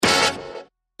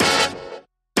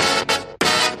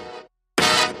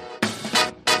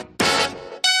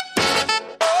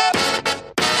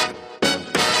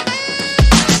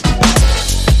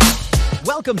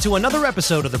Welcome to another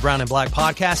episode of the Brown and Black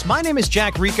Podcast. My name is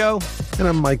Jack Rico. And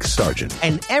I'm Mike Sargent.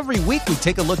 And every week we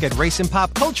take a look at race and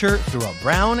pop culture through a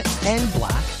brown and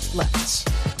black lens.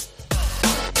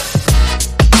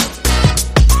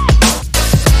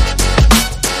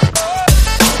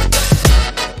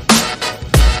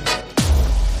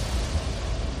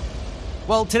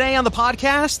 Well, today on the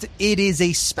podcast, it is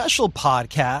a special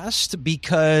podcast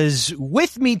because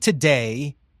with me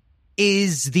today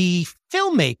is the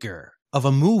filmmaker of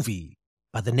a movie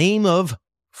by the name of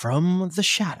From the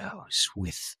Shadows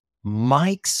with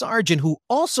Mike Sargent, who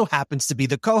also happens to be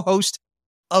the co-host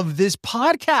of this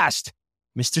podcast.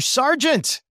 Mr.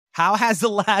 Sargent, how has the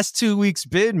last 2 weeks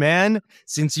been, man,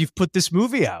 since you've put this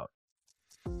movie out?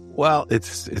 Well,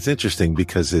 it's interesting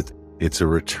because it's a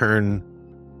return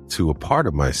to a part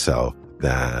of myself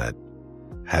that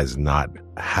has not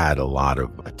had a lot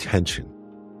of attention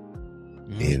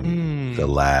in the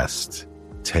last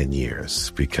 10 years,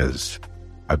 because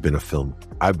I've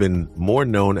been more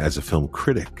known as a film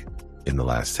critic in the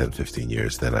last 10, 15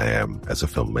 years than I am as a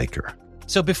filmmaker.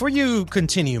 So before you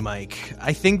continue, Mike,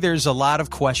 I think there's a lot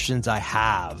of questions I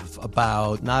have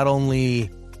about not only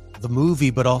the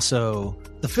movie, but also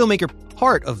the filmmaker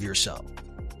part of yourself.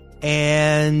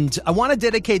 And I want to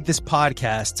dedicate this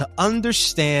podcast to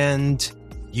understand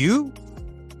you,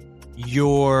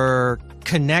 your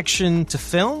connection to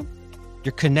film,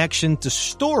 your connection to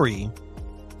story,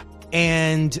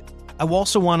 and I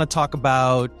also want to talk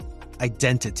about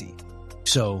identity.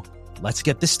 So let's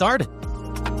get this started.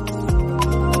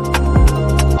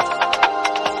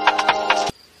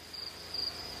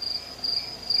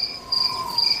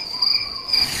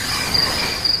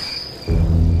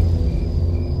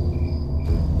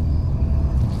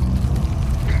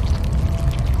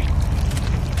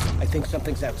 I think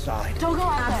something's outside. Don't go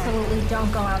out. Absolutely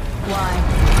don't go out.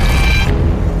 Why?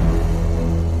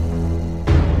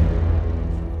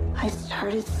 I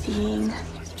started seeing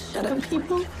shadow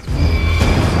people.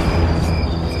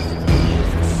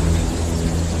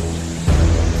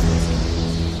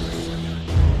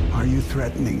 Are you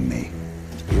threatening me?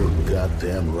 You're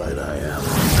goddamn right I am.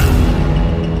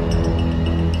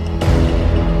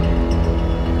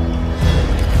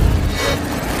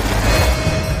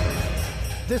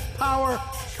 This power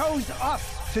chose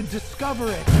us to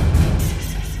discover it.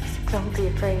 Don't be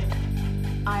afraid.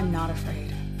 I'm not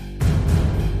afraid.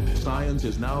 Science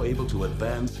is now able to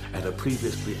advance at a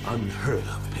previously unheard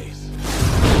of pace.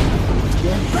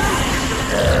 Get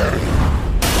back!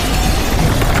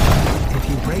 If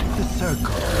you break the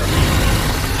circle,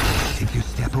 if you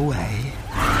step away,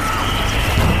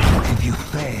 if you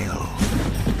fail,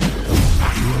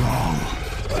 you will all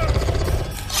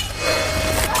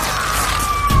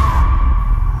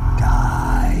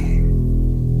die.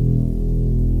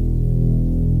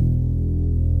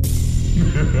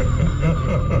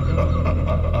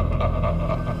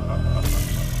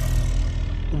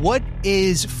 What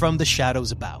is From the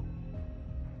Shadows about?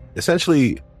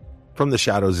 Essentially, From the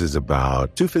Shadows is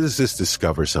about two physicists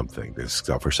discover something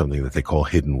that they call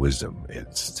hidden wisdom.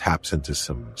 It taps into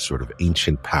some sort of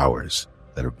ancient powers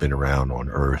that have been around on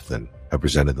Earth and have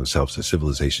presented themselves to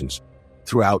civilizations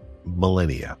throughout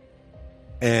millennia.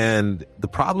 And the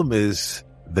problem is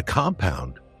the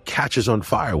compound catches on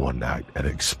fire one night and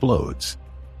explodes.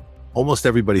 Almost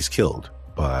everybody's killed,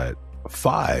 but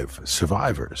 5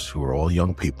 survivors, who are all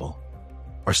young people,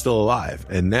 are still alive.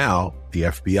 And now the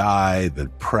FBI, the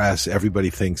press, everybody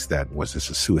thinks that, was this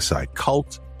a suicide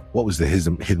cult? What was the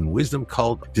hidden wisdom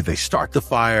cult? Did they start the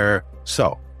fire?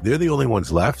 So they're the only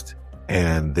ones left.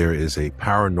 And there is a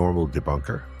paranormal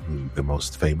debunker, the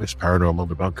most famous paranormal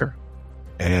debunker.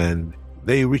 And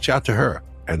they reach out to her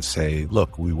and say,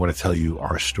 look, we want to tell you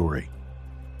our story.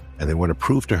 And they want to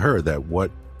prove to her that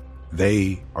what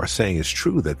they are saying is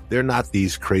true, that they're not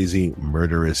these crazy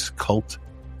murderous cult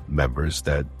members,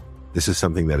 that this is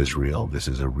something that is real. This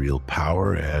is a real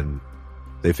power. And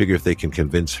they figure if they can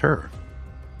convince her,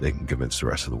 they can convince the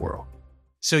rest of the world.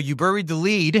 So you buried the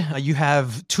lead. You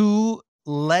have two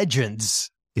legends,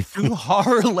 two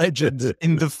horror legends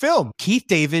in the film, Keith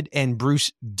David and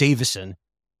Bruce Davison,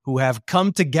 who have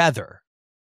come together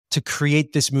to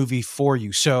create this movie for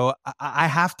you. So I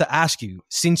have to ask you,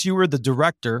 since you were the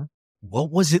director,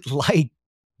 what was it like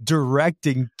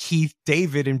directing Keith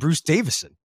David and Bruce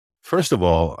Davison? First of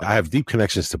all, I have deep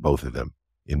connections to both of them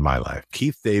in my life.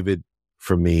 Keith David,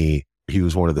 for me, he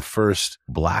was one of the first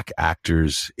Black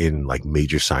actors in like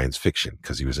major science fiction,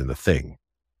 because he was in The Thing.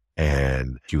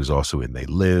 And he was also in They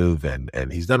Live. And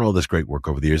he's done all this great work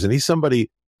over the years. And he's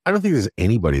somebody, I don't think there's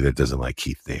anybody that doesn't like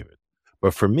Keith David.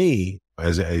 But for me,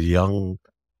 as a young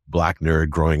black nerd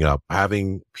growing up,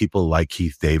 having people like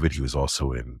Keith David, he was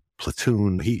also in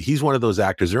Platoon. He's one of those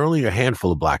actors. There are only a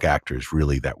handful of black actors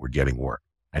really that were getting work.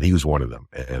 And he was one of them.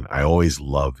 And I always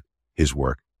loved his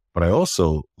work, but I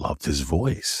also loved his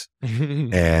voice.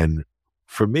 And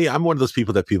for me, I'm one of those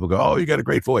people that people go, oh, you got a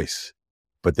great voice.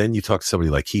 But then you talk to somebody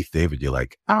like Keith David, you're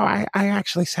like, oh, I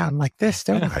actually sound like this,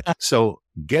 don't I? So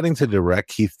getting to direct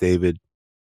Keith David,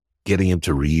 getting him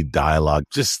to read dialogue,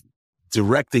 just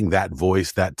directing that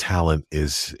voice, that talent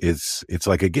it's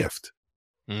like a gift.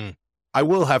 Mm. I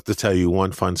will have to tell you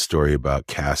one fun story about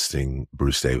casting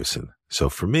Bruce Davison. So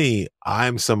for me,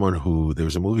 I'm someone who, there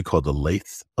was a movie called The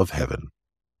Lathe of Heaven.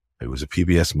 It was a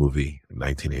PBS movie in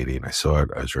 1980, and I saw it.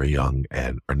 I was very young,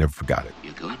 and I never forgot it.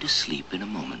 You're going to sleep in a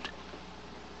moment.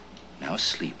 Now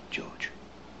sleep, George.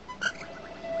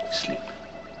 Sleep.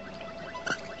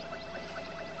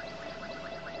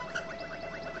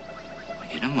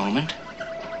 In a moment,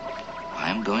 I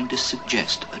am going to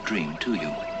suggest a dream to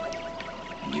you,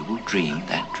 and you will dream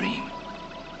that dream.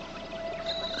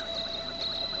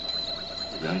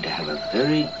 You're going to have a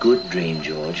very good dream,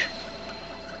 George.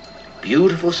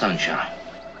 Beautiful sunshine.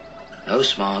 No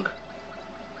smog.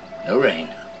 No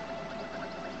rain.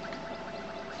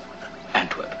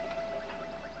 Antwerp.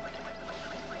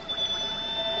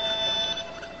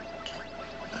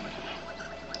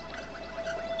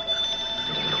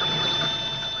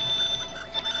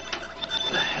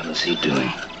 What the hell is he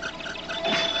doing?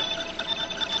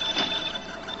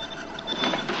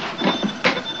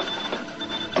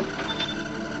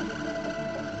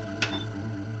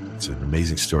 It's an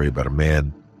amazing story about a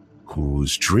man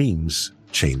whose dreams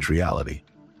change reality.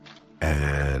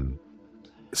 And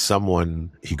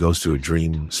he goes to a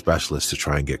dream specialist to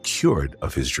try and get cured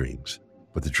of his dreams.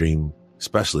 But the dream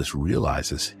specialist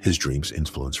realizes his dreams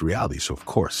influence reality. So of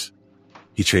course,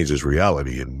 he changes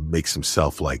reality and makes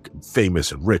himself like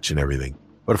famous and rich and everything.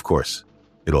 But of course,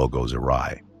 it all goes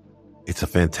awry. It's a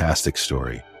fantastic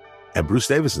story. And Bruce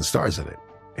Davison stars in it.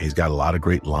 And he's got a lot of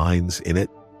great lines in it.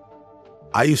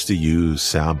 I used to use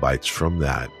sound bites from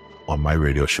that on my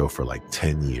radio show for like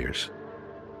 10 years.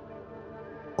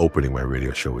 Opening my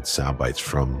radio show with sound bites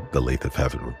from The Lathe of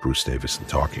Heaven with Bruce Davison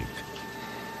talking.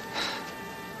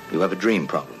 You have a dream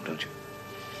problem, don't you?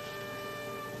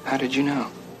 How did you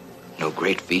know? No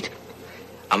great feat.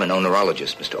 I'm an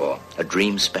onerologist, Mr. Orr, a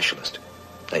dream specialist.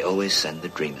 They always send the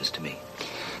dreamers to me.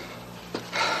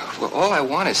 Well, all I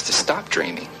want is to stop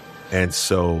dreaming. And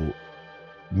so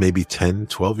maybe 10,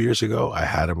 12 years ago, I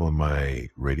had him on my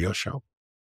radio show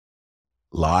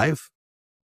live.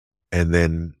 And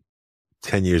then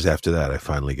 10 years after that, I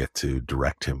finally get to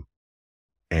direct him.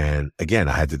 And again,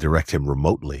 I had to direct him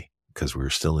remotely because we were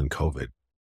still in COVID.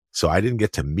 So I didn't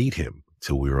get to meet him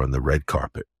till we were on the red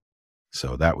carpet.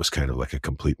 So that was kind of like a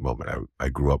complete moment. I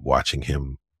grew up watching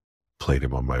him, played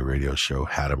him on my radio show,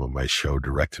 had him on my show,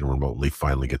 directed him remotely,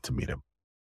 finally get to meet him.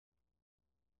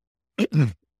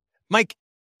 Mike,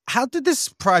 how did this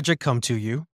project come to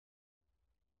you?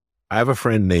 I have a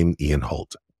friend named Ian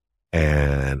Holt,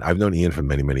 and I've known Ian for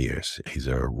many, many years. He's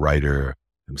a writer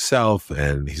himself,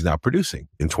 and he's now producing.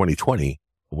 In 2020,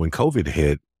 when COVID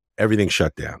hit, everything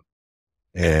shut down.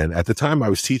 And at the time, I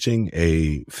was teaching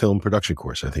a film production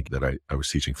course. I think that I was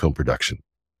teaching film production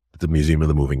at the Museum of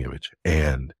the Moving Image.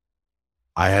 And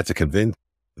I had to convince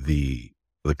the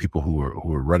people who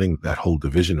were running that whole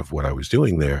division of what I was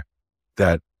doing there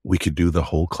that we could do the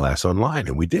whole class online.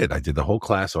 And we did. I did the whole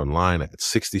class online. I had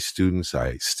 60 students.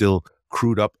 I still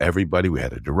crewed up everybody. We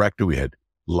had a director. We had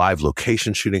live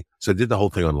location shooting. So I did the whole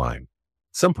thing online. At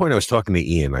some point I was talking to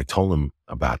Ian. I told him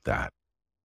about that.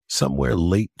 Somewhere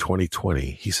late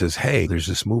 2020, he says, hey, there's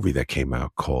this movie that came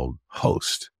out called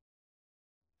Host.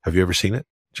 Have you ever seen it,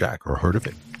 Jack, or heard of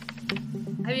it?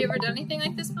 Have you ever done anything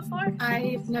like this before?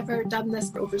 I've never done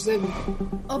this over Zoom.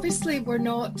 Obviously, we're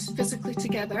not physically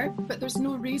together, but there's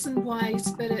no reason why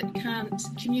Spirit can't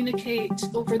communicate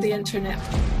over the internet.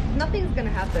 Nothing's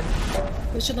gonna happen.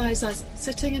 Visualize us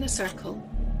sitting in a circle.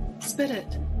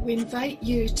 Spirit, we invite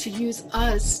you to use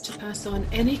us to pass on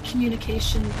any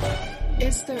communication.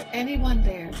 Is there anyone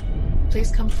there?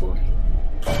 Please come forth.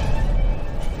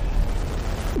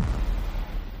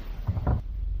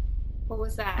 What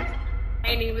was that?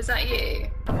 Amy, was that you?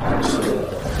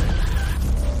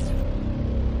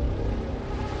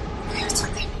 We heard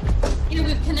something. You know,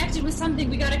 we've connected with something.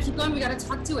 We gotta keep going. We gotta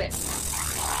talk to it. This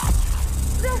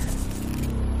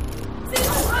is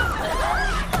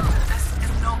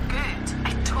not good.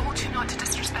 I told you not to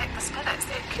disrespect the spirits.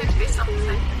 It could be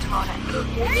something demonic.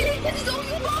 Amy, this is all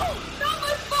your fault! Not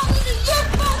my fault! This is your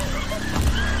fault!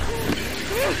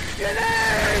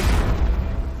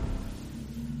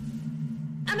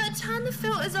 Emma, turn the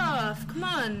filters off! off. Come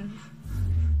on.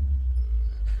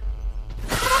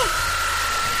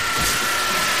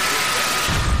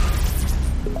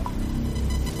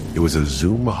 It was a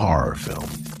Zoom horror film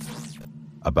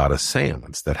about a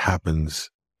seance that happens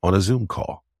on a Zoom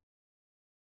call.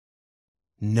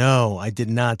 No, I did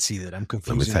not see that. I'm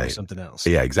confusing it with something else.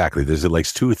 Yeah, exactly. There's like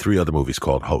 2 or 3 other movies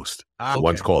called Host. Okay.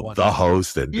 One's called The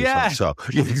Host. And so yeah,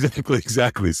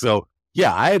 exactly. So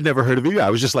yeah, I had never heard of it. I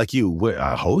was just like you.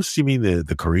 Host? You mean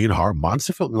the Korean horror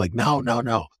monster film? Like,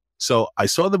 no. So I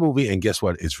saw the movie, and guess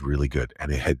what? It's really good.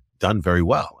 And it had done very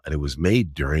well. And it was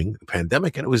made during the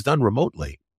pandemic, and it was done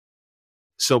remotely.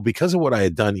 So because of what I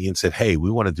had done, Ian said, hey,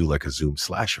 we want to do like a Zoom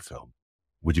slasher film.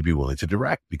 Would you be willing to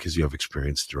direct because you have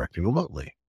experience directing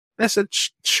remotely? And I said,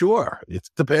 sure. It's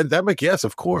the pandemic. Yes,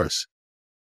 of course.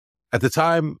 At the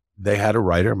time, they had a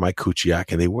writer, Mike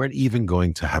Kuciak, and they weren't even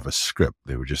going to have a script.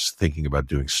 They were just thinking about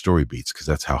doing story beats because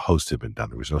that's how Host had been done.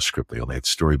 There was no script. They only had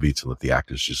story beats and let the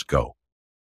actors just go.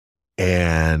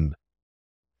 And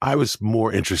I was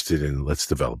more interested in let's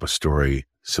develop a story.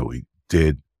 So we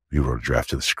did. We wrote a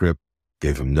draft of the script,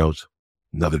 gave him notes,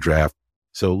 another draft.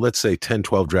 So let's say 10,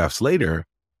 12 drafts later,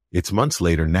 it's months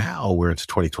later. Now we're into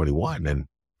 2021 and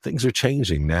things are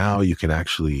changing. Now you can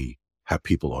actually have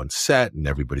people on set and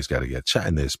everybody's got to get chat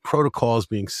and there's protocols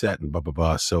being set and blah, blah,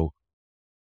 blah. So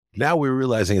now we're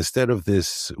realizing instead of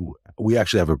this, we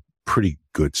actually have a pretty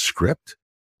good script.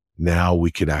 Now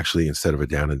we could actually, instead of a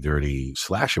down and dirty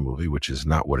slasher movie, which is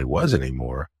not what it was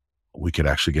anymore, we could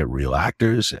actually get real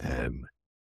actors and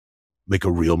make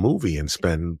a real movie and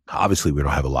spend, obviously we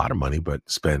don't have a lot of money, but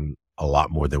spend a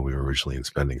lot more than we were originally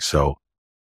spending. So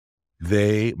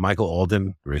Michael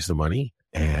Alden raised the money,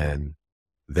 and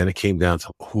then it came down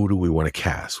to who do we want to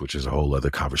cast, which is a whole other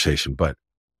conversation. But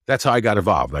that's how I got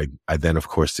involved. I then, of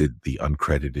course, did the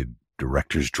uncredited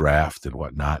director's draft and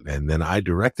whatnot. And then I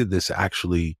directed this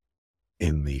actually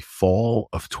in the fall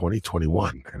of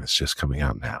 2021, and it's just coming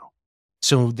out now.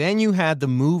 So then you had the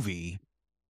movie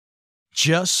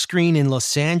just screen in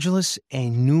Los Angeles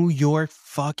and New York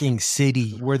fucking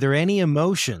City. Were there any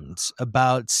emotions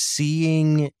about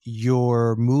seeing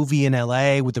your movie in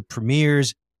LA with the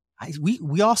premieres?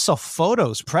 We all saw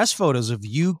photos, press photos of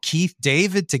you, Keith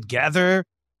David together,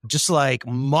 just like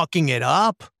mucking it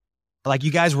up. Like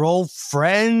you guys were old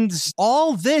friends.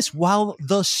 All this while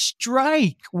the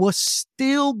strike was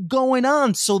still going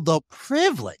on. So the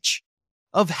privilege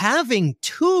of having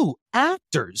 2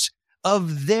 actors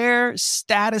of their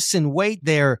status and weight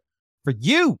there for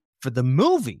you, for the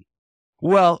movie.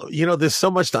 Well, there's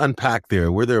so much to unpack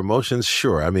there. Were there emotions?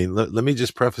 Sure. I mean, let me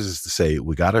just preface this to say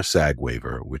we got our SAG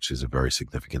waiver, which is a very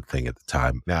significant thing at the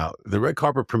time. Now, the red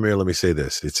carpet premiere, let me say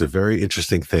this. It's a very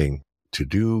interesting thing to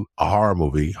do a horror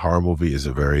movie. Horror movie is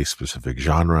a very specific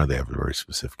genre. They have very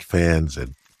specific fans.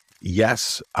 And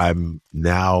yes, I'm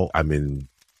in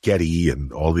Getty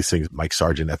and all these things, Mike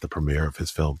Sargent at the premiere of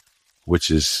his film, which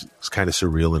is kind of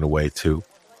surreal in a way too.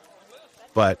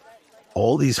 But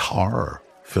all these horror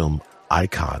film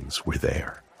icons were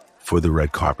there for the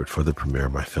red carpet, for the premiere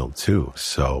of my film too.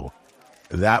 So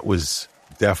that was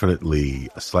definitely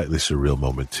a slightly surreal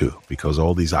moment too, because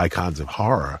all these icons of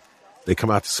horror, they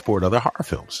come out to support other horror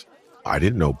films. I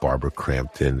didn't know Barbara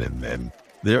Crampton, and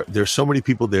there's so many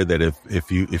people there that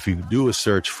if you do a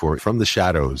search for From the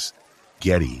Shadows,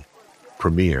 Getty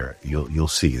premiere, you'll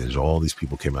see there's all these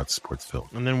people came out to support the film.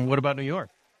 And then what about New York?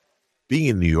 Being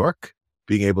in New York,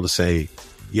 being able to say,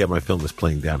 yeah, my film is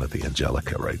playing down at the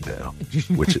Angelica right now,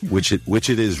 which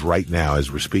it is right now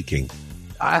as we're speaking.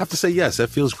 I have to say, yes, that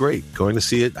feels great. Going to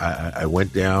see it, I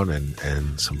went down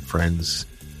and some friends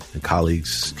and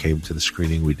colleagues came to the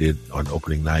screening we did on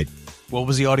opening night. What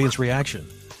was the audience reaction?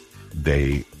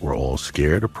 They were all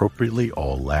scared appropriately,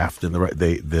 all laughed in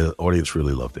the audience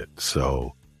really loved it.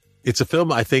 So it's a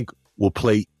film I think will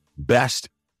play best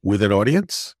with an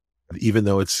audience, even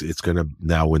though it's going to,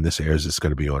 now when this airs, it's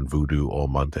going to be on Vudu all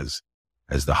month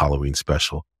as the Halloween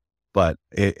special. But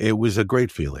it was a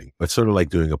great feeling. It's sort of like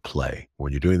doing a play.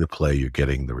 When you're doing the play, you're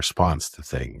getting the response to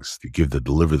things. You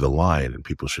deliver the line and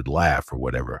people should laugh or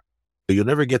whatever. But you'll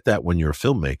never get that when you're a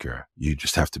filmmaker. You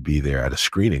just have to be there at a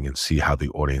screening and see how the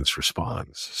audience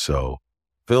responds. So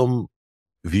film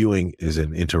viewing is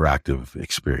an interactive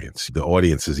experience. The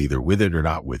audience is either with it or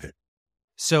not with it.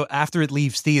 So after it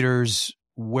leaves theaters,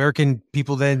 where can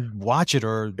people then watch it?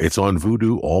 Or it's on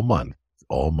Vudu all month.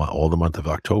 All the month of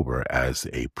October as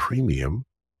a premium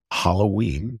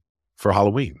Halloween for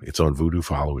Halloween. It's on Vudu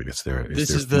for Halloween. It's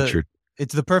featured.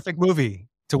 It's the perfect movie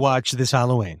to watch this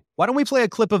Halloween. Why don't we play a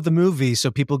clip of the movie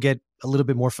so people get a little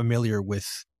bit more familiar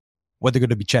with what they're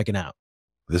going to be checking out?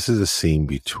 This is a scene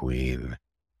between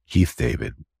Keith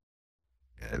David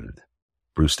and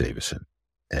Bruce Davison.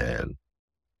 And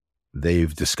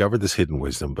they've discovered this hidden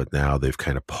wisdom, but now they've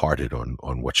kind of parted on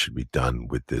what should be done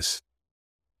with this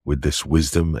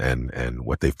wisdom and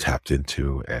what they've tapped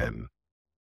into. And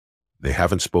they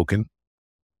haven't spoken.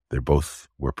 They both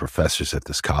were professors at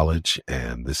this college,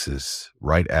 and this is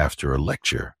right after a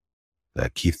lecture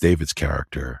that Keith David's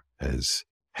character has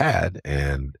had,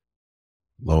 and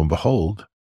lo and behold,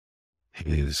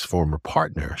 his former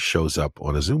partner shows up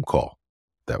on a Zoom call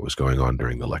that was going on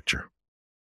during the lecture.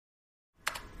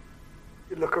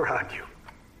 You look around you.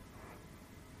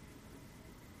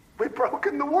 We've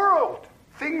broken the world.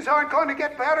 Things aren't going to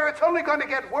get better. It's only going to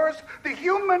get worse. The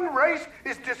human race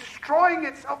is destroying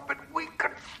itself, but we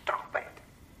can stop it.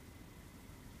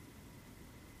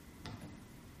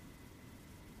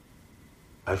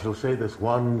 I shall say this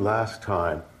one last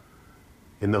time,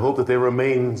 in the hope that there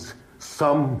remains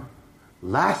some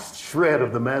last shred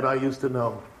of the man I used to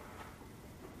know.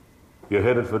 You're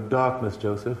headed for darkness,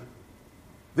 Joseph.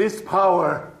 This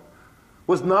power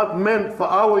was not meant for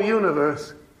our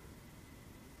universe.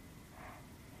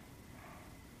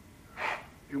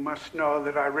 You must know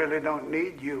that I really don't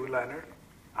need you, Leonard.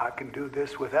 I can do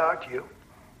this without you.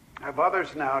 I have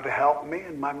others now to help me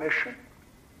in my mission.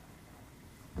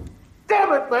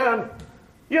 Damn it, man!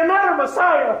 You're not a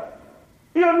Messiah!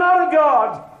 You're not a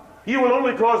God! You will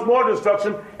only cause more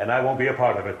destruction, and I won't be a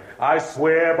part of it. I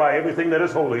swear by everything that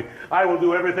is holy, I will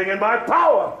do everything in my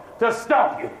power to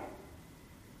stop you.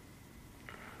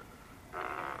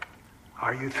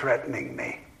 Are you threatening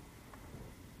me?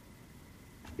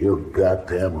 You're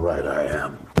goddamn right I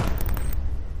am.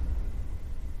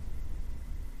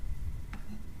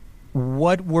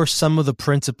 What were some of the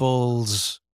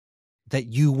principles that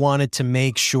you wanted to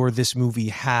make sure this movie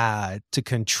had to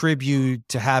contribute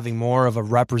to having more of a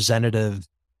representative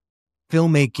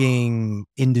filmmaking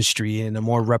industry and a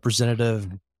more representative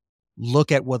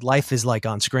look at what life is like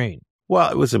on screen?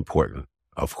 Well, it was important,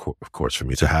 of course, for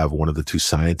me to have one of the two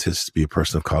scientists be a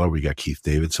person of color. We got Keith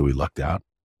David, so we lucked out.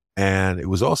 And it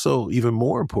was also even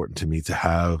more important to me to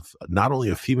have not only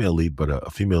a female lead, but a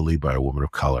female lead by a woman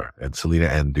of color. And Selena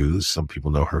Andrews, some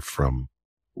people know her from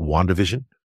WandaVision.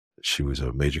 She was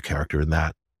a major character in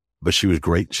that, but she was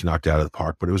great. She knocked it out of the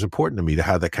park. But it was important to me to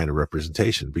have that kind of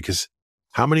representation, because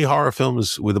how many horror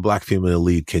films with a black female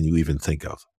lead can you even think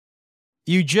of?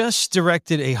 You just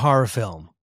directed a horror film,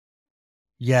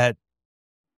 yet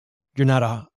you're not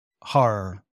a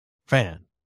horror fan.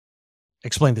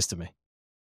 Explain this to me.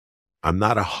 I'm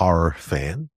not a horror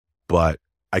fan, but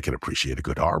I can appreciate a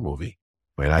good horror movie.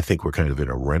 I mean, I think we're kind of in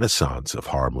a renaissance of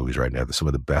horror movies right now. Some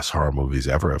of the best horror movies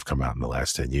ever have come out in the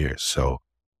last 10 years. So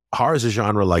horror is a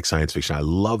genre like science fiction. I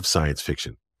love science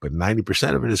fiction, but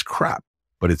 90% of it is crap.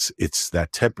 But it's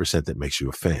that 10% that makes you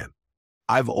a fan.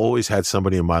 I've always had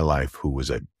somebody in my life who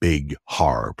was a big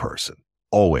horror person,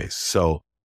 always. So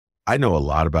I know a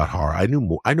lot about horror. I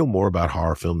know more about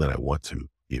horror film than I want to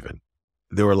even.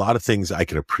 There were a lot of things I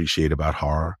can appreciate about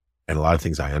horror and a lot of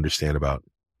things I understand about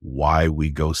why we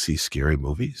go see scary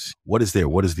movies. What is there?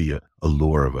 What is the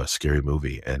allure of a scary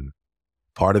movie? And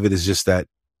part of it is just that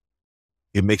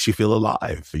it makes you feel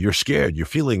alive. You're scared. You're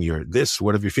feeling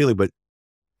whatever you're feeling, but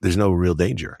there's no real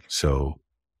danger. So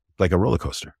like a roller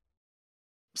coaster.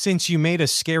 Since you made a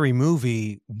scary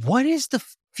movie, what is the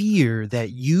fear that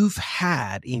you've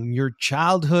had in your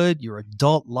childhood, your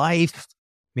adult life,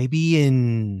 maybe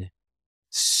in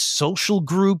social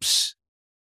groups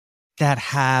that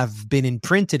have been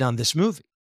imprinted on this movie?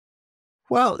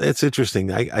 Well, it's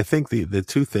interesting. I think the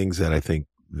two things that I think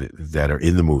that are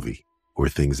in the movie were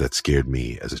things that scared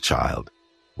me as a child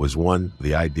was, one,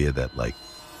 the idea that like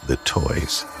the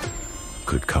toys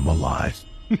could come alive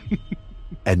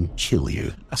and kill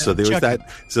you. So there was that.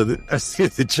 So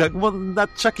the Chuck, well,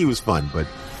 not Chucky was fun, but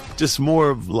just more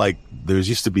of like, there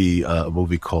used to be a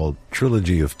movie called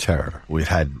Trilogy of Terror. We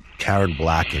had Karen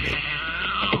Black in it.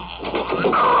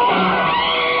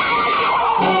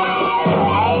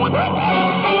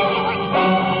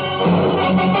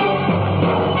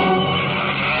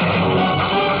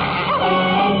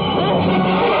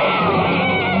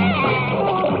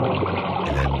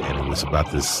 And it was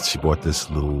about this, she bought this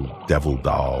little devil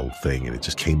doll thing and it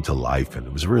just came to life, and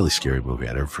it was a really scary movie.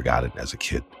 I never forgot it as a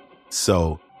kid.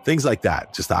 So things like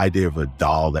that, just the idea of a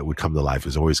doll that would come to life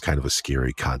is always kind of a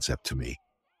scary concept to me.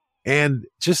 And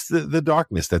just the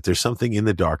darkness, that there's something in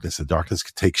the darkness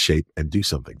could take shape and do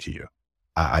something to you.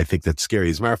 I think that's scary.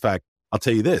 As a matter of fact, I'll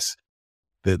tell you this.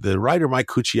 The writer Mike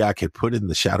Kuciak had put in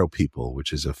The Shadow People,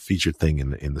 which is a featured thing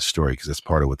in the story, because that's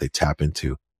part of what they tap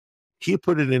into. He had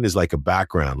put it in as like a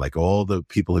background, like all the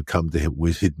people had come to him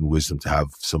with hidden wisdom to have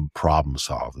some problem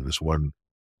solved. And this one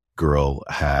girl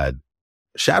had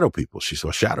shadow people. She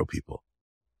saw shadow people.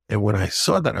 And when I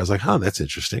saw that, I was like, that's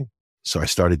interesting. So I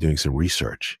started doing some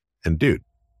research. And dude,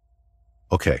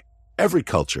 okay, every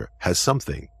culture has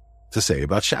something to say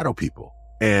about shadow people.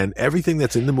 And everything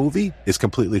that's in the movie is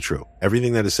completely true.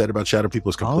 Everything that is said about shadow people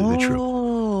is completely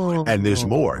true. And there's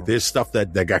more. There's stuff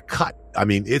that got cut. I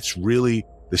mean, it's really,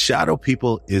 the shadow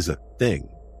people is a thing.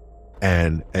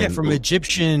 And from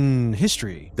Egyptian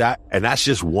history. That's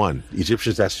just one.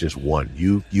 Egyptians, that's just one.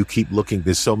 You keep looking.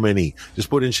 There's so many. Just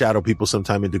put in shadow people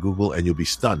sometime into Google and you'll be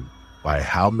stunned by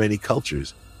how many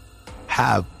cultures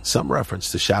have some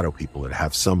reference to shadow people and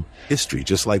have some history.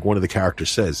 Just like one of the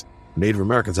characters says, Native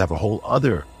Americans have a whole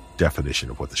other definition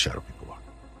of what the shadow people are.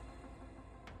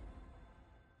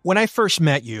 When I first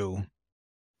met you,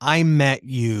 I met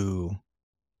you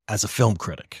as a film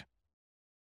critic.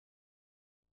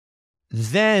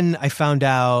 Then I found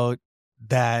out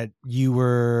that you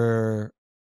were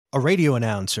a radio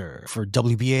announcer for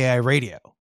WBAI Radio.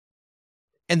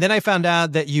 And then I found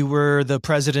out that you were the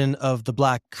president of the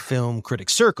Black Film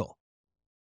Critics Circle.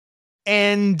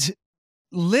 And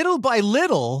little by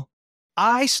little,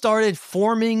 I started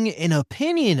forming an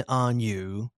opinion on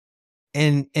you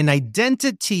and an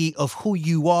identity of who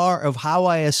you are, of how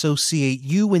I associate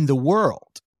you in the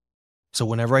world. So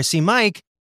whenever I see Mike,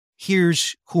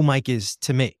 here's who Mike is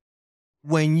to me.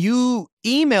 When you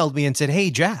emailed me and said, hey,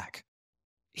 Jack,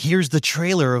 here's the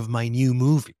trailer of my new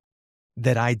movie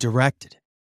that I directed,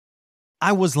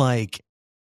 I was like,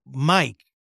 Mike,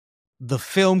 the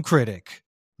film critic,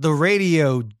 the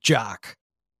radio jock,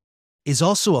 is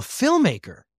also a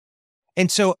filmmaker.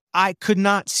 And so I could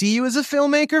not see you as a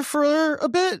filmmaker for a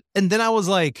bit. And then I was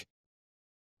like,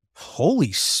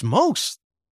 holy smokes,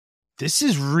 this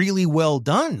is really well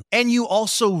done. And you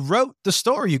also wrote the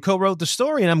story. You co-wrote the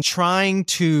story. And I'm trying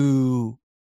to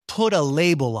put a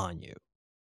label on you.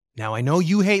 Now, I know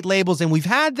you hate labels, and we've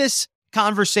had this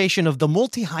conversation of the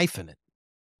multi-hyphenate,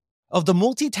 of the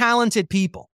multi-talented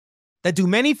people that do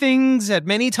many things at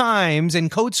many times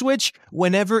and code switch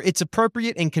whenever it's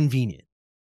appropriate and convenient.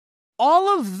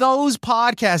 All of those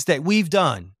podcasts that we've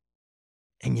done,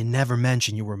 and you never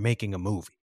mentioned you were making a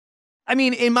movie. I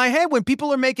mean, in my head, when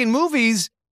people are making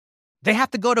movies, they have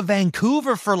to go to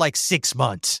Vancouver for like 6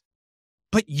 months.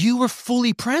 But you were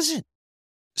fully present.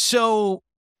 So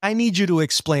I need you to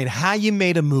explain how you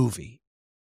made a movie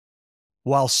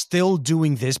while still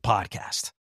doing this podcast.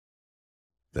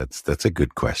 That's a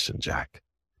good question, Jack.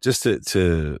 Just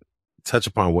to touch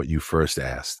upon what you first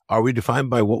asked, are we defined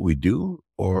by what we do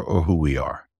or who we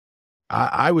are?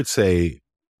 I would say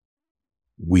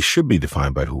we should be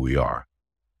defined by who we are.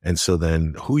 And so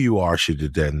then who you are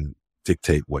should then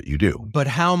dictate what you do. But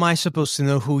how am I supposed to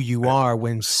know who you are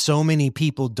when so many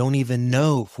people don't even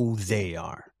know who they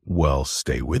are? Well,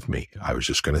 stay with me. I was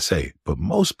just going to say, but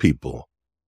most people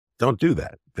don't do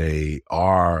that. They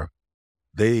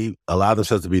allow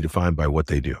themselves to be defined by what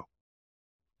they do.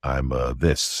 I'm a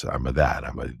this, I'm a that,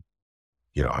 I'm a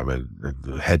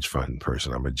hedge fund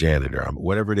person, I'm a janitor, I'm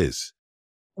whatever it is.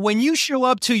 When you show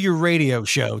up to your radio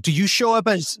show, do you show up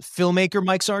as filmmaker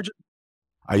Mike Sargent?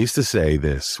 I used to say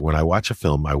this: when I watch a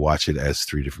film, I watch it as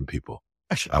three different people.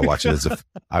 I watch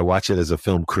it as a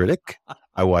film critic,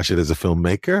 I watch it as a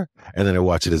filmmaker, and then I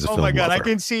watch it as a film lover. Oh my God, I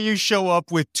can see you show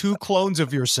up with two clones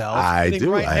of yourself. I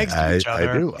do. Right next to each other,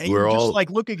 I do. And we're all just like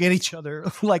looking at each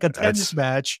other like a tennis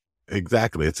match.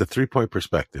 Exactly. It's a 3-point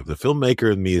perspective. The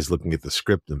filmmaker in me is looking at the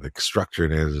script and the structure,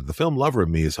 and the film lover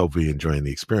in me is hopefully enjoying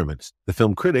the experiments. The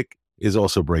film critic is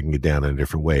also breaking it down in a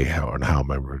different way.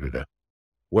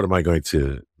 What am I going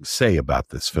to say about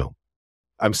this film?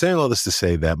 I'm saying all this to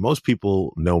say that most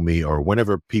people know me, or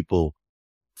whenever people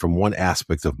from one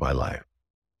aspect of my life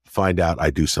find out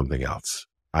I do something else.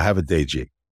 I have a day gig,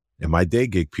 and my day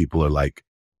gig people are like,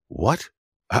 what?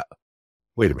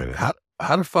 Wait a minute. How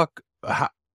the fuck?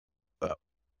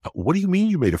 What do you mean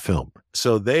you made a film?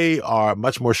 So they are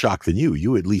much more shocked than you.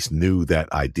 You at least knew that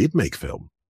I did make film.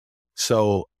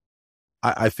 So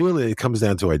I feel that it comes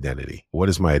down to identity. What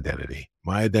is my identity?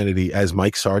 My identity as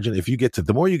Mike Sargent,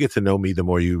 the more you get to know me, the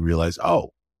more you realize,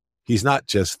 oh, he's not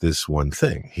just this one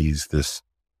thing. He's this,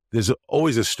 there's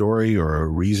always a story or a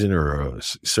reason or a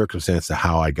circumstance to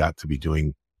how I got to be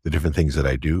doing the different things that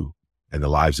I do and the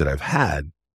lives that I've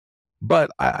had.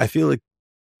 But I feel like,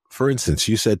 for instance,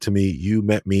 you said to me, you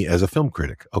met me as a film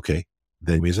critic. Okay.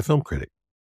 Then me as a film critic.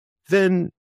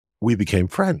 Then we became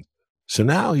friends. So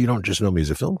now you don't just know me as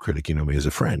a film critic, you know me as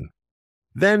a friend.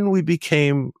 Then we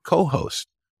became co-hosts.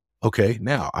 Okay.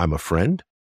 Now I'm a friend.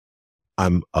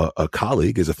 I'm a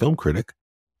colleague as a film critic,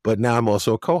 but now I'm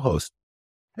also a co-host.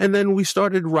 And then we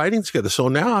started writing together. So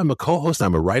now I'm a co-host.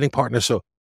 I'm a writing partner. So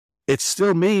it's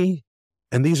still me,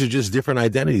 And these are just different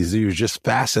identities. These are just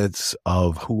facets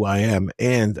of who I am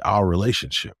and our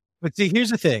relationship. But see, here's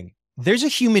the thing. There's a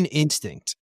human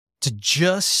instinct to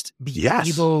just be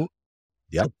able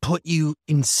to put you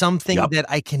in something that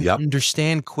I can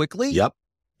understand quickly.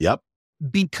 Yep.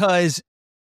 Because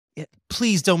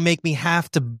please don't make me have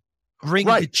to bring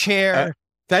the chair.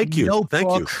 Thank you. Notebook,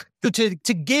 Thank you.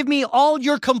 To give me all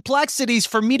your complexities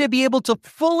for me to be able to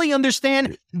fully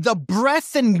understand the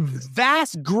breadth and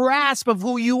vast grasp of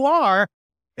who you are.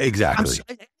 Exactly.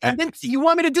 And then you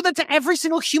want me to do that to every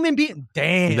single human being?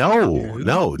 Damn.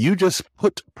 No. You just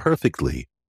put perfectly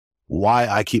why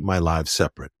I keep my lives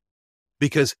separate.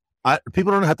 Because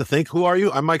people don't have to think, who are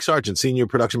you? I'm Mike Sargent, senior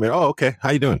production manager. Oh, okay.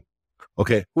 How you doing?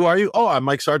 Okay. Who are you? Oh, I'm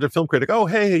Mike Sargent, film critic. Oh,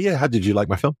 hey, yeah. How did you like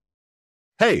my film?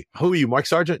 Hey, who are you? Mike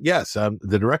Sargent? Yes. I'm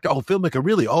the director. Oh, filmmaker.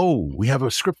 Really? Oh, we have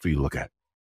a script for you to look at.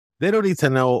 They don't need to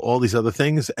know all these other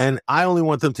things. And I only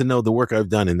want them to know the work I've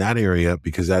done in that area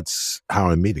because that's how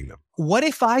I'm meeting them. What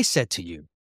if I said to you,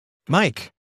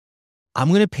 Mike, I'm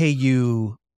going to pay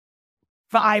you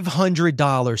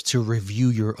 $500 to review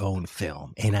your own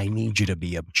film, and I need you to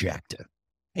be objective.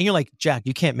 And you're like, Jack,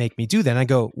 you can't make me do that. And I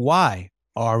go, why?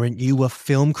 Aren't you a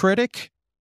film critic?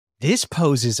 This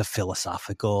poses a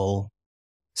philosophical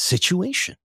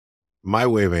situation. My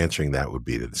way of answering that would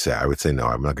be to say, I would say, no,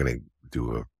 I'm not going to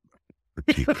do a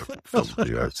critique of film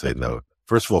review. I would say, no.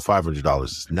 First of all, $500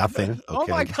 is nothing. Okay? Oh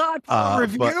my God, for a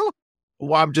review?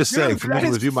 Well, I'm just saying, for me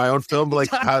to review my own film, like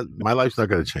my life's not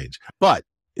going to change. But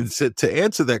to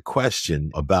answer that question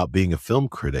about being a film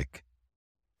critic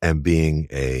and being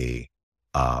a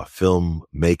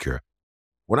filmmaker,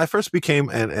 when I first became,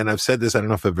 and I've said this, I don't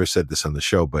know if I've ever said this on the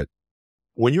show, but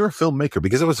when you're a filmmaker,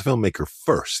 because I was a filmmaker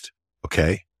first,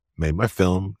 okay, made my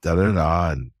film,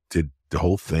 and did the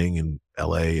whole thing in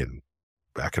LA and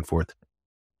back and forth.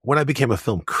 When I became a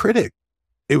film critic,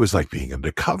 it was like being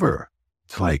undercover.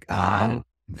 It's like,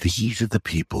 these are the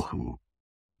people who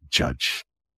judge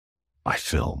my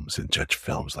films and judge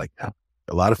films like that.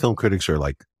 A lot of film critics are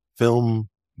like film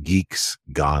geeks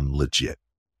gone legit.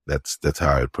 That's how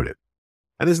I would put it.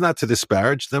 And it's not to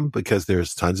disparage them because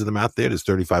there's tons of them out there. There's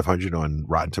 3,500 on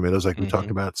Rotten Tomatoes, like we talked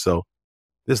about. So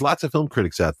there's lots of film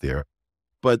critics out there.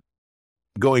 But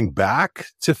going back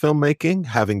to filmmaking,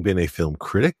 having been a film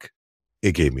critic,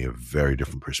 it gave me a very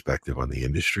different perspective on the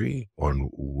industry,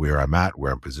 on where I'm at,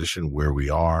 where I'm positioned, where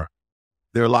we are.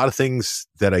 There are a lot of things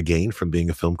that I gained from being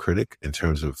a film critic in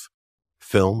terms of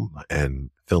film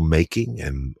and filmmaking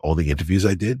and all the interviews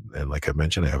I did. And like I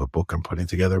mentioned, I have a book I'm putting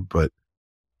together, but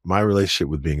my relationship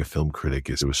with being a film critic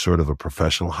it was sort of a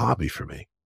professional hobby for me.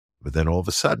 But then all of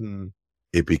a sudden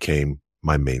it became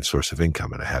my main source of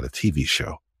income. And I had a TV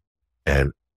show.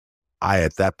 And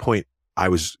at that point, I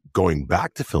was going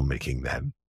back to filmmaking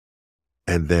then.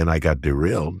 And then I got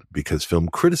derailed because film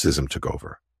criticism took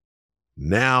over.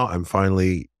 Now I'm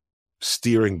finally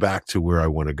steering back to where I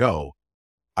want to go.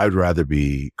 I'd rather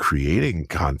be creating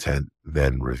content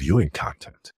than reviewing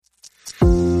content.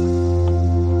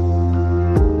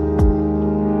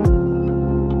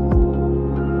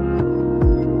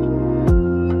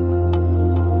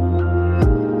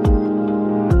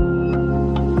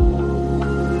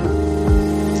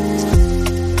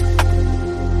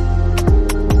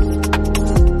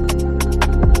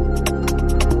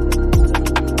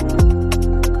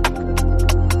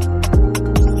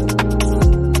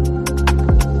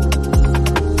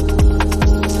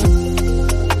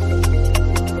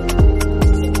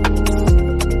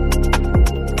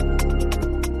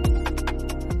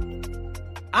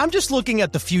 I'm just looking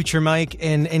at the future, Mike,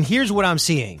 and here's what I'm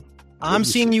seeing. I'm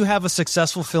seeing you have a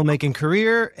successful filmmaking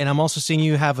career, and I'm also seeing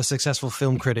you have a successful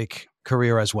film critic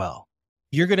career as well.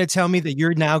 You're going to tell me that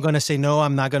you're now going to say, no,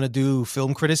 I'm not going to do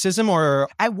film criticism? Or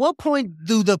at what point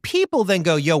do the people then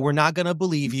go, yo, we're not going to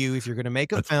believe you if you're going to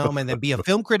make a film and then be a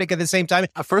film critic at the same time?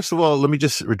 First of all, let me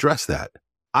just address that.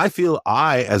 I feel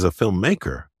I, as a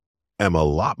filmmaker, am a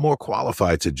lot more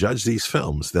qualified to judge these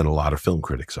films than a lot of film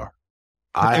critics are.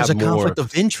 There's a conflict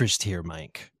of interest here,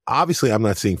 Mike. Obviously, I'm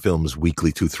not seeing films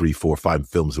weekly, 2, 3, 4, 5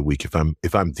 films a week if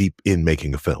I'm deep in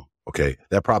making a film. Okay,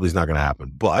 that probably is not going to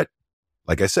happen. But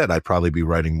like I said, I'd probably be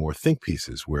writing more think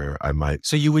pieces where I might.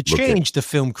 So you would change the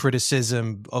film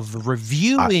criticism of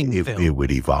reviewing film. It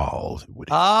would evolve.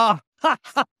 Wow,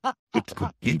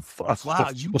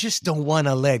 you just don't want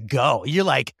to let go. You're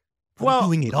like, I'm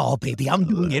doing it all, baby. I'm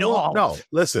doing it all. No,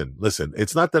 listen.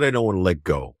 It's not that I don't want to let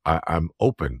go. I'm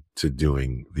open to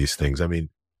doing these things. I mean,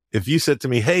 if you said to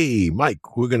me, hey,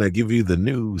 Mike, we're going to give you the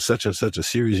new such and such a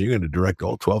series, and you're going to direct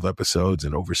all 12 episodes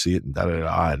and oversee it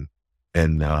and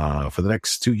and for the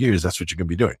next 2 years, that's what you're going to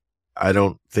be doing. I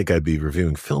don't think I'd be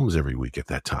reviewing films every week at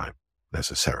that time.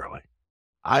 necessarily.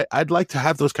 I'd like to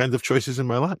have those kinds of choices in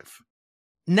my life.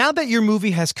 Now that your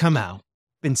movie has come out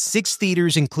in 6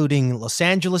 theaters, including Los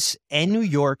Angeles and New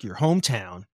York, your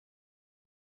hometown,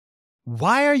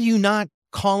 why are you not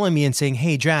calling me and saying,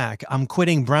 hey, Jack, I'm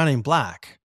quitting Brown and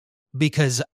Black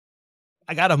because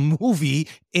I got a movie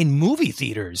in movie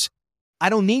theaters. I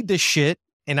don't need this shit,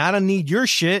 and I don't need your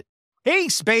shit.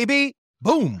 Peace, baby.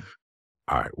 Boom.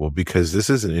 All right. Well, because this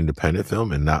is an independent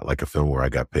film and not like a film where I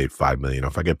got paid $5 million.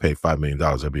 If I get paid $5 million,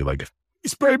 I'd be like,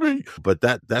 it's baby. But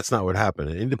that's not what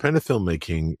happened. Independent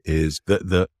filmmaking is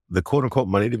the quote unquote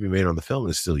money to be made on the film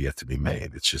is still yet to be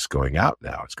made. It's just going out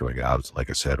now. It's going out, like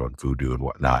I said, on Vudu and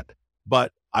whatnot.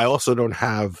 But I also don't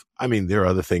have, there are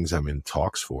other things I'm in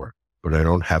talks for, but I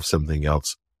don't have something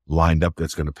else lined up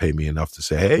that's going to pay me enough to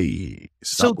say, hey,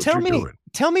 so tell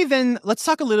me then, let's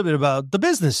talk a little bit about the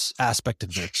business aspect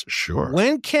of this. Sure.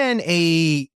 When can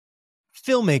a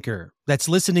filmmaker that's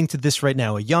listening to this right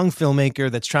now, a young filmmaker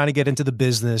that's trying to get into the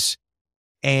business,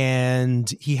 and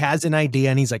he has an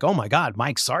idea and he's like, oh my God,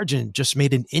 Mike Sargent just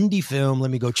made an indie film. Let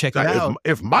me go check it out.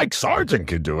 If Mike Sargent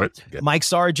can do it. Mike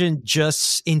Sargent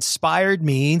just inspired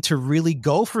me to really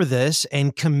go for this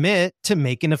and commit to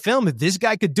making a film. If this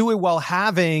guy could do it while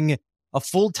having a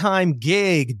full-time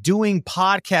gig, doing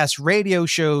podcasts, radio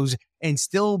shows, and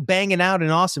still banging out an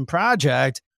awesome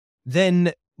project,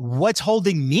 then what's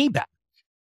holding me back?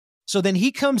 So then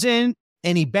he comes in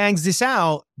and he bangs this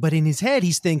out, but in his head,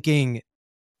 he's thinking,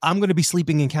 I'm going to be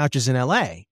sleeping in couches in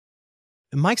LA.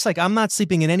 And Mike's like, I'm not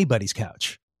sleeping in anybody's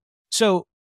couch. So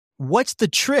what's the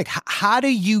trick? How do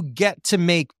you get to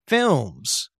make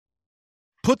films,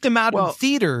 put them out in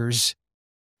theaters?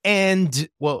 And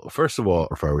well, first of all,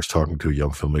 if I was talking to a young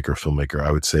filmmaker,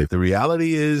 I would say the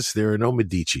reality is there are no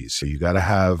Medicis. So you got to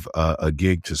have a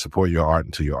gig to support your art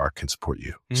until your art can support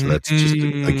you. So that's just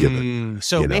a given.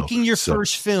 So making your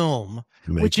first film,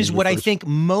 which is what I think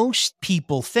most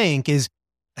people think is,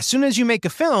 as soon as you make a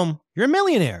film, you're a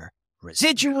millionaire.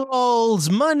 Residuals,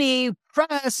 money,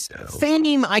 press,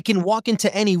 fame. I can walk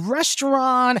into any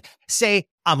restaurant, say,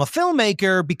 I'm a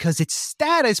filmmaker because it's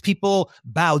status. People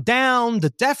bow down, the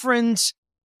deference.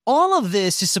 All of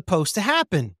this is supposed to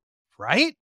happen,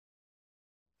 right?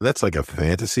 That's like a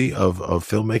fantasy of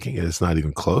filmmaking, and it's not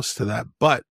even close to that.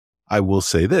 But I will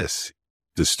say this,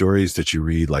 the stories that you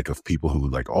read, like of people who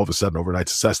like all of a sudden overnight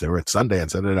success, they were at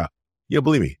Sundance, yeah,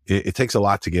 believe me, it takes a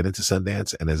lot to get into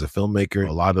Sundance. And as a filmmaker,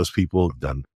 a lot of those people have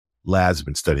done labs, have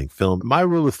been studying film. My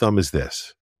rule of thumb is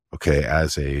this, okay,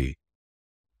 as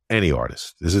any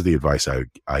artist, this is the advice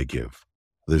I give.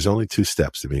 There's only 2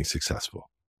 steps to being successful,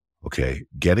 okay?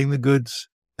 Getting the goods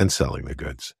and selling the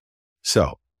goods.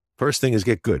 So first thing is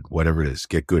get good, whatever it is,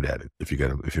 get good at it. If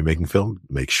you're making film,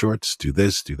 make shorts, do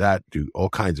this, do that, do all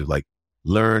kinds of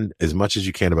learn as much as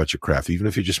you can about your craft. Even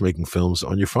if you're just making films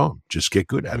on your phone, just get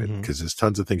good at it because there's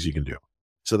tons of things you can do.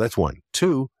 So that's 1.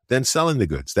 2, then selling the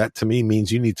goods. That to me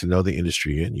means you need to know the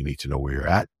industry you're in. You need to know where you're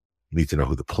at. You need to know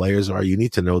who the players are. You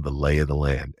need to know the lay of the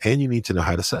land, and you need to know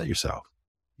how to sell yourself.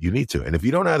 You need to. And if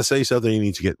you don't know how to sell yourself, then you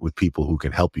need to get with people who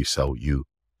can help you sell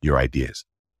your ideas.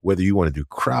 Whether you want to do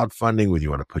crowdfunding, whether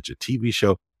you want to put your TV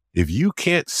show, if you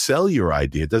can't sell your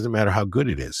idea, it doesn't matter how good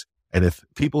it is. And if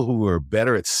people who are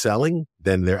better at selling,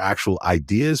 then their actual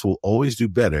ideas will always do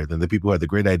better than the people who have the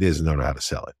great ideas and don't know how to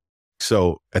sell it.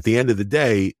 So at the end of the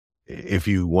day, if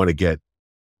you want to get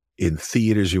in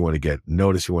theaters, you want to get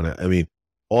noticed,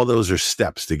 all those are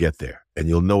steps to get there. And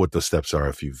you'll know what those steps are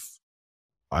if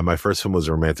my first film was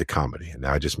a romantic comedy, and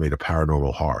now I just made a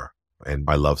paranormal horror, and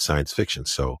I love science fiction.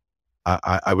 So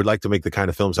I would like to make the kind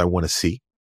of films I want to see.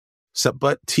 So,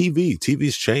 but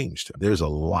TV's changed. There's a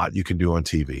lot you can do on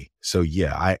TV. So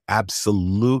yeah, I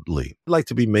absolutely like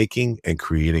to be making and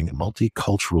creating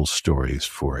multicultural stories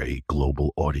for a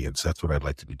global audience. That's what I'd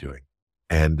like to be doing.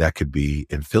 And that could be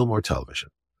in film or television.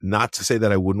 Not to say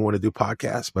that I wouldn't want to do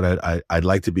podcasts, but I'd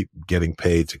like to be getting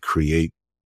paid to create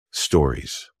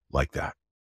stories like that.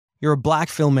 You're a Black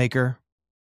filmmaker.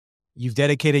 You've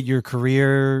dedicated your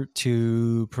career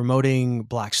to promoting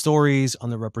Black stories,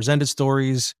 underrepresented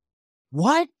stories.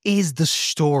 What is the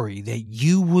story that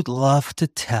you would love to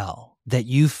tell that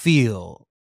you feel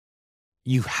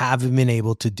you haven't been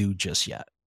able to do just yet?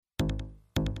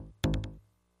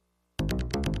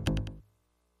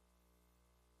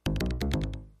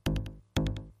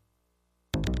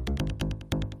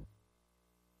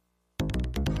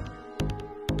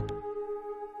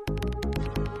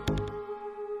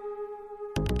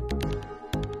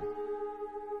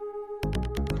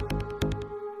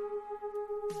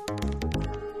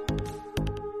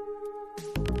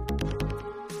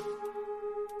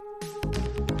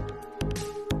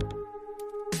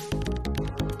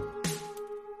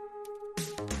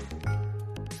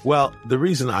 Well, the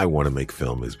reason I want to make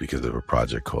film is because of a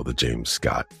project called the James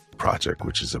Scott Project,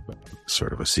 which is a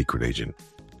sort of a secret agent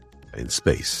in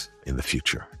space in the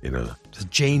future. It's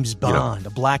James Bond, a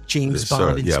black James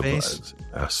Bond in space.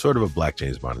 Sort of a black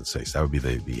James Bond in space. That would be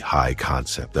the high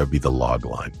concept. That would be the log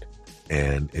line.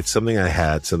 And it's something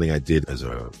I did as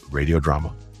a radio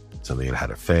drama, something that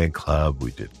had a fan club.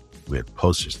 We had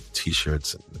posters, and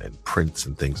T-shirts, and prints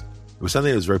and things. It was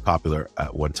something that was very popular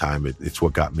at one time. It's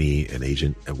what got me an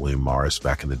agent at William Morris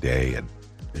back in the day, and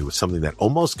it was something that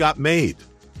almost got made.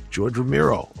 George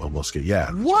Romero almost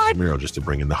got, What? Romero, just to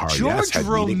bring in the horror. George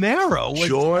Romero?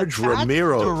 George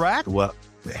Romero. Direct? Well,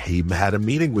 he had a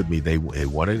meeting with me. They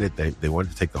wanted it. They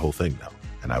wanted to take the whole thing now,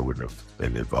 and I wouldn't have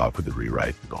been involved with the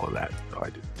rewrite and all of that. So I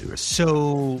didn't do it.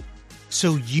 So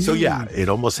it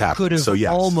almost happened. Could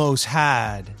have almost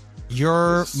had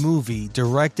your movie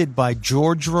directed by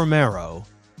George Romero,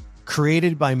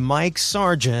 created by Mike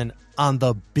Sargent on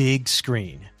the big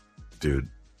screen. Dude,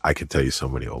 I could tell you so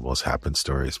many almost happened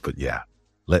stories, but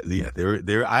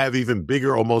there I have even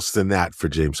bigger almost than that for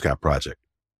James Scott Project.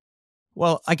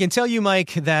 Well, I can tell you,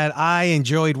 Mike, that I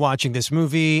enjoyed watching this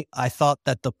movie. I thought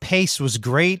that the pace was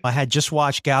great. I had just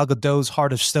watched Gal Gadot's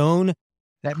Heart of Stone.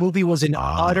 That movie was an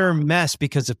utter mess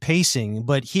because of pacing.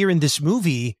 But here in this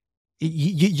movie,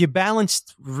 you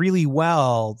balanced really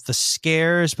well the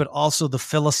scares, but also the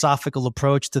philosophical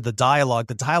approach to the dialogue.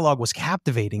 The dialogue was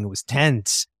captivating. It was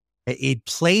tense. It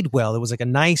played well. It was like a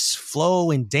nice flow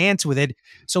and dance with it.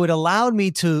 So it allowed me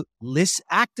to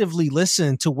actively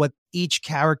listen to what each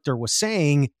character was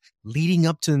saying, leading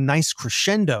up to a nice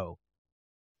crescendo.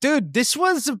 Dude, this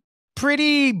was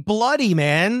pretty bloody,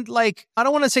 man. Like, I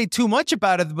don't want to say too much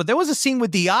about it, but there was a scene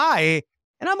with the eye,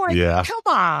 and I'm like, come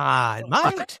on,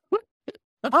 Mike.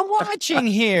 I'm watching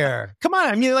here. Come on.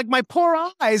 I mean, like, my poor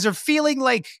eyes are feeling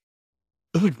like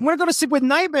we're going to sleep with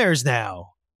nightmares now.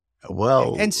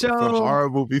 Well, and so, for horror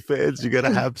movie fans, you got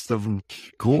to have some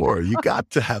gore. You got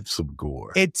to have some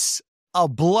gore. It's a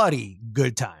bloody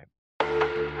good time.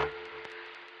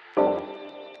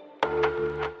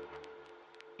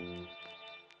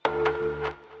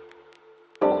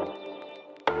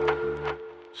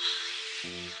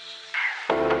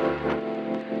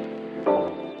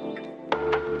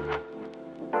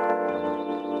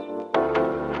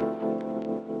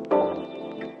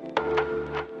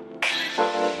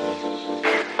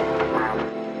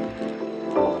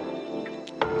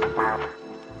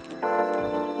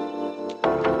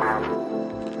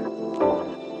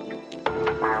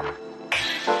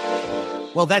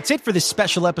 Well, that's it for this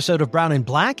special episode of Brown and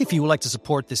Black. If you would like to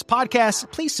support this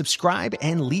podcast, please subscribe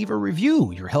and leave a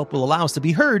review. Your help will allow us to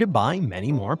be heard by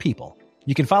many more people.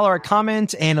 You can follow our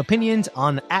comments and opinions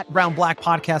on @BrownBlack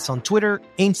Podcast on Twitter,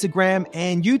 Instagram,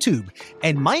 and YouTube.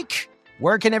 And Mike,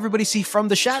 where can everybody see From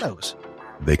the Shadows?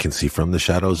 They can see From the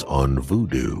Shadows on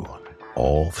Vudu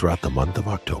all throughout the month of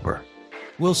October.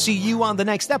 We'll see you on the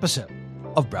next episode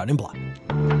of Brown and Black.